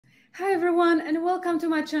Hi everyone, and welcome to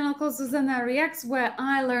my channel called Susanna Reacts, where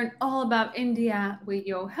I learn all about India with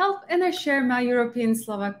your help and I share my European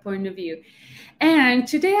Slovak point of view. And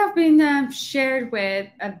today I've been shared with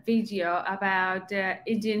a video about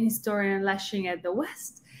Indian historian Lashed at the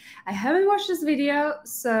West. I haven't watched this video,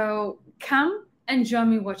 so come and join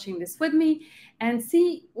me watching this with me and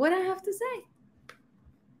see what I have to say.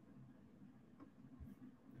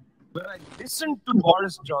 When I listen to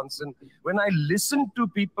Boris Johnson, when I listen to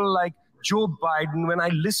people like Joe Biden, when I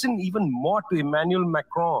listen even more to Emmanuel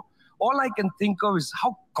Macron, all I can think of is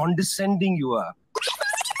how condescending you are.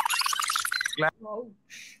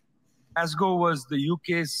 Glasgow was the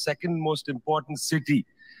UK's second most important city.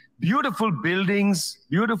 Beautiful buildings,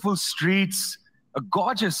 beautiful streets, a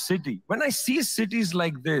gorgeous city. When I see cities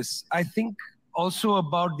like this, I think also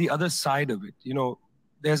about the other side of it. You know,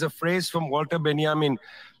 there's a phrase from Walter Benjamin,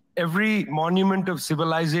 every monument of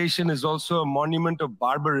civilization is also a monument of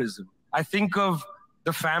barbarism. I think of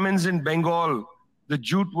the famines in Bengal, the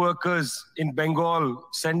jute workers in Bengal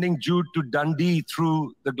sending jute to Dundee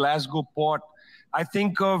through the Glasgow port. I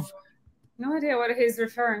think of... No idea what he's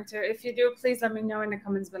referring to. If you do, please let me know in the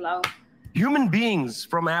comments below. Human beings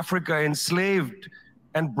from Africa enslaved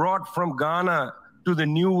and brought from Ghana to the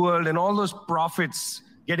New World, and all those profits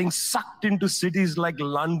getting sucked into cities like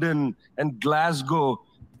London and Glasgow.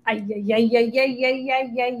 He's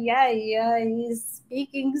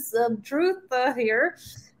speaking some truth here.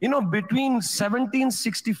 You know, between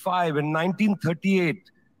 1765 and 1938,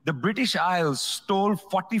 the British Isles stole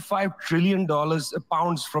 $45 trillion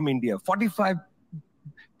pounds from India. 45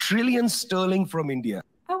 trillion sterling from India.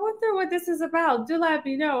 I wonder what this is about. Do let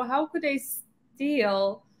me know. How could they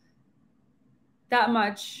steal that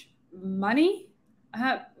much money?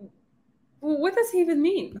 What does he even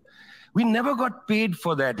mean? We never got paid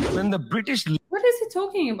for that. When the British... What is he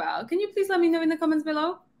talking about? Can you please let me know in the comments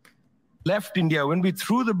below? Left India, when we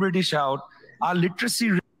threw the British out, our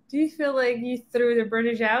literacy... Do you feel like you threw the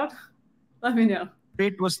British out? Let me know.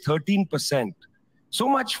 Rate was 13%. So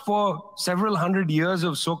much for several hundred years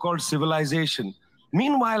of so-called civilization.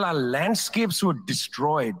 Meanwhile, our landscapes were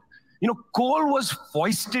destroyed. You know, coal was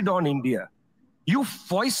foisted on India. You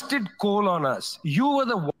foisted coal on us. You were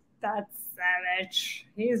the... That's savage.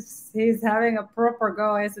 He's having a proper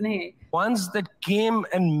go, isn't he? Ones that came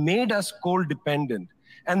and made us coal dependent.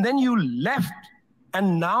 And then you left,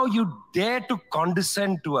 and now you dare to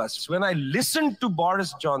condescend to us. When I listen to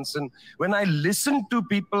Boris Johnson, when I listen to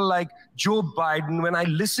people like Joe Biden, when I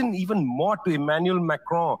listen even more to Emmanuel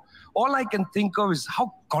Macron, all I can think of is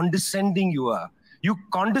how condescending you are. You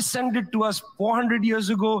condescended to us 400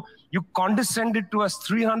 years ago. You condescended to us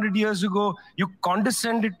 300 years ago. You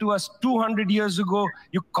condescended to us 200 years ago.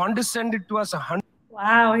 You condescended to us 100.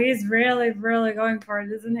 Wow, he's really, really going for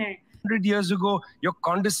it, isn't he? 100 years ago, you're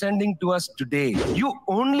condescending to us today. You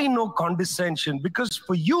only know condescension because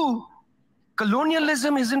for you,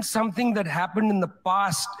 colonialism isn't something that happened in the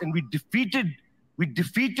past and we defeated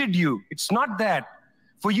you. It's not that.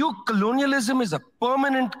 For you, colonialism is a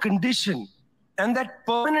permanent condition. And that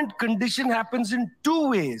permanent condition happens in two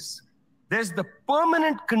ways. There's the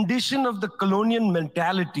permanent condition of the colonial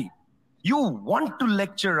mentality. You want to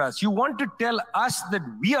lecture us. You want to tell us that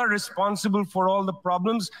we are responsible for all the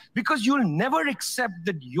problems because you'll never accept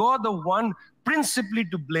that you're the one principally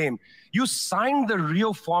to blame. You signed the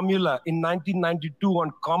Rio Formula in 1992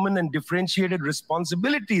 on common and differentiated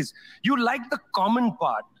responsibilities. You like the common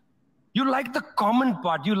part. You like the common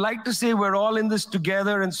part. You like to say we're all in this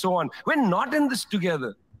together and so on. We're not in this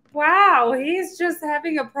together. Wow, he's just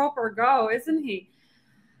having a proper go, isn't he?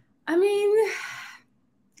 I mean,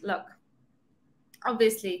 look,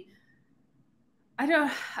 obviously, I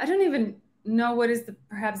don't even know what is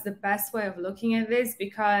perhaps the best way of looking at this,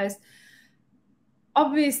 because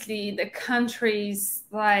obviously the countries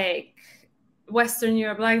like Western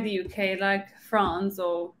Europe, like the UK, like France,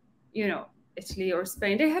 or, you know, Italy or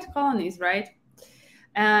Spain, they had colonies, right?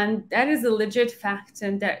 And that is a legit fact,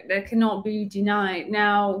 and that cannot be denied.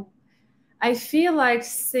 Now, I feel like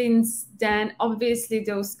since then, obviously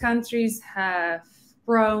those countries have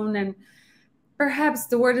grown, and perhaps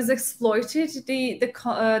the word is exploited their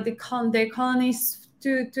colonies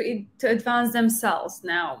to advance themselves.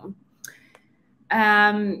 Now,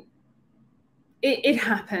 it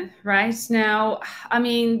happened, right? Now, I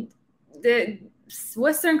mean, the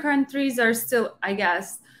Western countries are still, I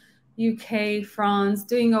guess, UK, France,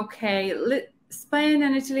 doing okay. Spain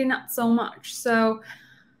and Italy, not so much. So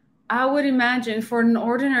I would imagine for an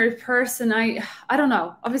ordinary person, I don't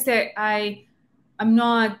know. Obviously, I'm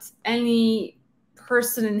not any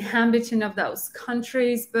person inhabitant of those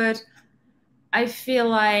countries, but I feel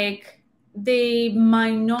like they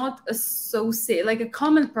might not associate, like a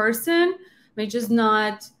common person may just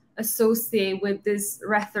not associate with this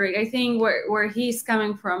rhetoric. I think where he's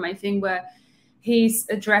coming from, I think where he's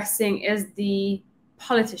addressing is the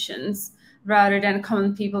politicians rather than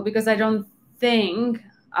common people, because I don't think,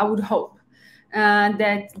 I would hope,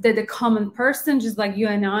 that the common person, just like you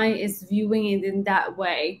and I, is viewing it in that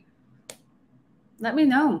way. Let me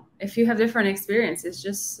know if you have different experiences.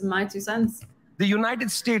 Just my 2 cents. The United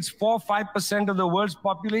States, 4-5% of the world's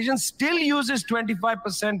population, still uses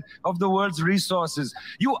 25% of the world's resources.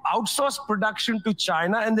 You outsource production to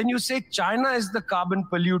China, and then you say China is the carbon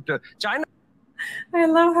polluter. China. I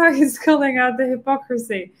love how he's calling out the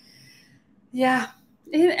hypocrisy. Yeah,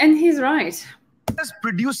 and he's right. China's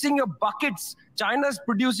producing your buckets. China's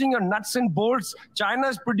producing your nuts and bolts.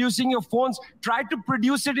 China's producing your phones. Try to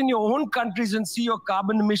produce it in your own countries and see your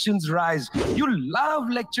carbon emissions rise. You love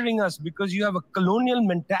lecturing us because you have a colonial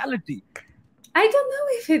mentality. I don't know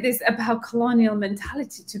if it is about colonial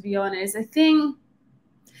mentality, to be honest. I think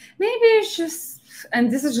maybe it's just,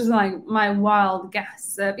 and this is just like my wild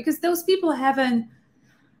guess, because those people haven't,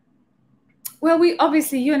 well, we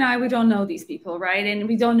obviously, you and I, we don't know these people, right? And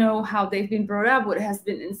we don't know how they've been brought up, what has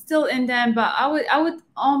been instilled in them. But I would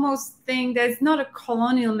almost think that it's not a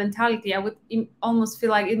colonial mentality. I would almost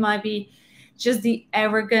feel like it might be just the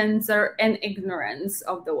arrogance and ignorance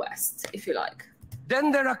of the West, if you like.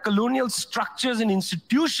 Then there are colonial structures and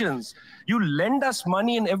institutions. You lend us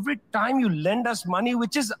money, and every time you lend us money,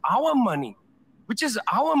 which is our money,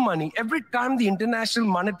 every time the International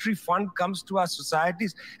Monetary Fund comes to our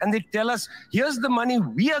societies and they tell us, here's the money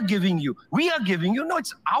we are giving you. No,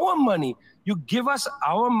 it's our money. You give us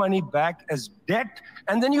our money back as debt,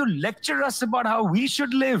 and then you lecture us about how we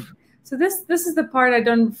should live. So this is the part I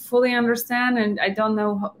don't fully understand, and I don't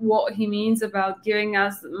know what he means about giving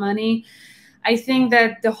us money. I think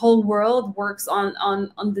that the whole world works on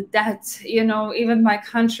the debt. You know, even my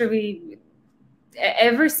country,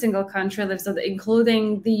 every single country lives on it,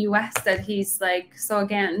 including the US that he's like so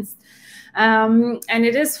against. And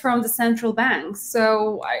it is from the central banks.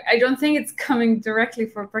 So I don't think it's coming directly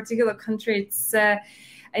from a particular country. It's I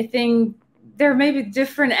think there may be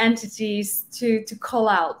different entities to call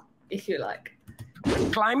out, if you like. The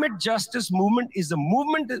climate justice movement is a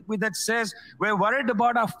movement that says we're worried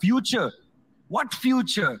about our future. What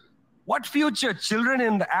future? What future? Children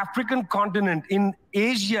in the African continent, in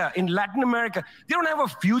Asia, in Latin America, they don't have a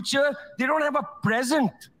future. They don't have a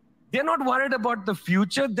present. They're not worried about the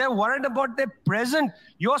future. They're worried about their present.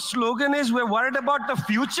 Your slogan is, we're worried about the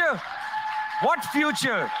future. What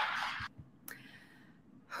future?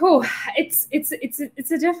 Oh, it's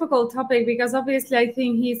a difficult topic, because obviously I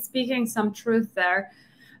think he's speaking some truth there.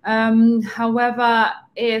 However,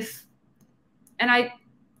 and I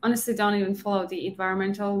honestly don't even follow the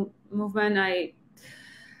environmental movement. I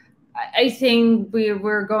think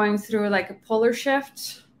we're going through like a polar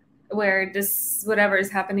shift where this, whatever is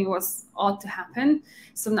happening ought to happen.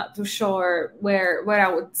 So I'm not too sure where I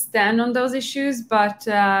would stand on those issues, but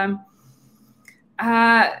the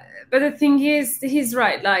thing is, he's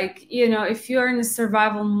right. Like, you know, if you're in a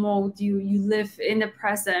survival mode, you live in the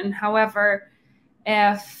present. However,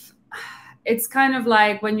 if it's kind of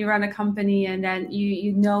like when you run a company and then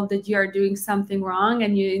you know that you are doing something wrong,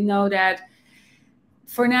 and you know that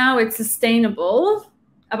for now it's sustainable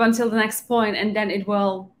up until the next point, and then it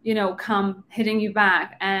will, you know, come hitting you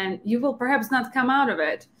back, and you will perhaps not come out of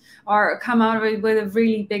it, or come out of it with a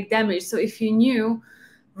really big damage. So if you knew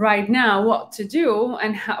right now what to do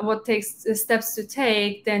and what steps to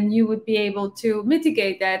take, then you would be able to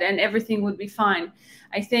mitigate that and everything would be fine.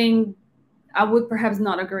 I think I would perhaps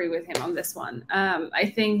not agree with him on this one.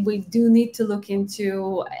 I think we do need to look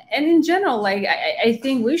into, and in general, like I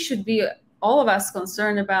think we should be, all of us,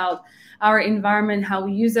 concerned about our environment, how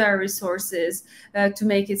we use our resources to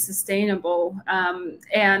make it sustainable.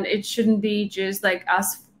 And it shouldn't be just like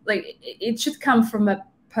us, like it should come from a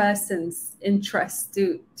person's interest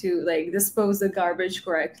to like dispose the garbage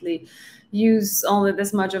correctly, use only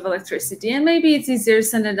this much of electricity. And maybe it's easier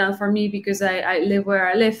said than done for me because I live where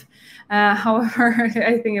I live. However,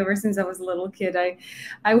 I think ever since I was a little kid,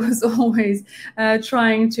 I was always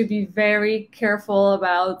trying to be very careful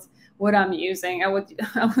about what I'm using. I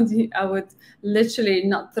would literally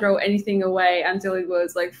not throw anything away until it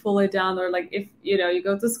was like fully done, or like if you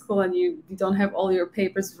go to school and you don't have all your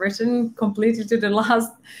papers written completely to the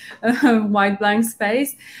last white blank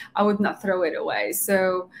space, I would not throw it away.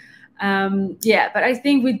 So yeah, but I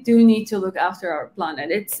think we do need to look after our planet.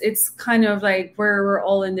 It's kind of like we're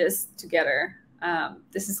all in this together.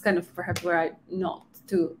 This is kind of perhaps where I not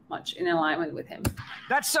too much in alignment with him.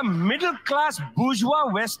 That's a middle-class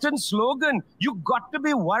bourgeois Western slogan. You got to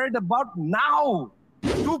be worried about now.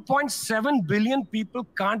 2.7 billion people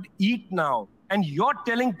can't eat now. And you're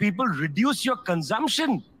telling people reduce your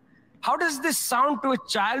consumption. How does this sound to a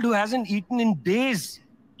child who hasn't eaten in days?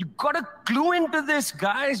 You got to clue into this,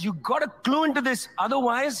 guys. You got to clue into this.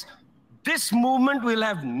 Otherwise, this movement will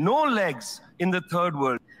have no legs in the third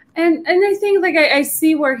world. And I think like I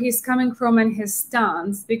see where he's coming from and his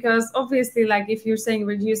stance, because obviously like if you're saying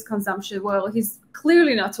reduce consumption, well, he's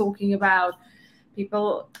clearly not talking about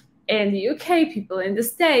people in the UK, people in the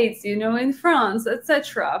States, you know, in France,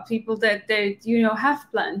 etc., people that they, you know, have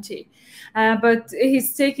plenty. But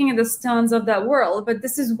he's taking the stance of that world. But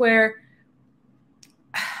this is where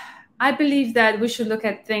I believe that we should look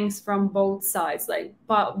at things from both sides, like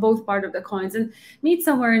both part of the coins, and meet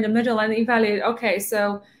somewhere in the middle and evaluate, okay,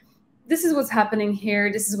 so this is what's happening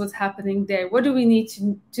here, this is what's happening there. What do we need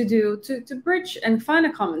to do to bridge and find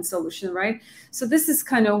a common solution, right? So this is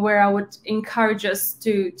kind of where I would encourage us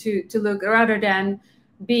to look, rather than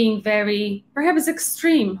being very, perhaps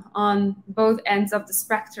extreme on both ends of the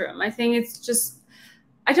spectrum. I think it's just,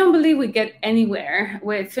 I don't believe we get anywhere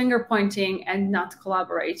with finger pointing and not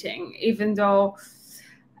collaborating, even though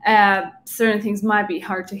certain things might be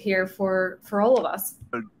hard to hear for all of us.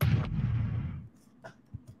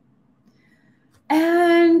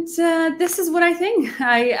 And this is what I think.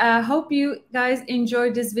 I hope you guys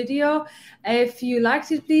enjoyed this video. If you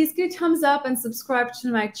liked it, please give a thumbs up and subscribe to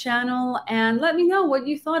my channel, and let me know what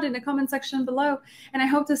you thought in the comment section below. And I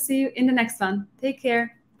hope to see you in the next one. Take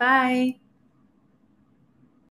care. Bye.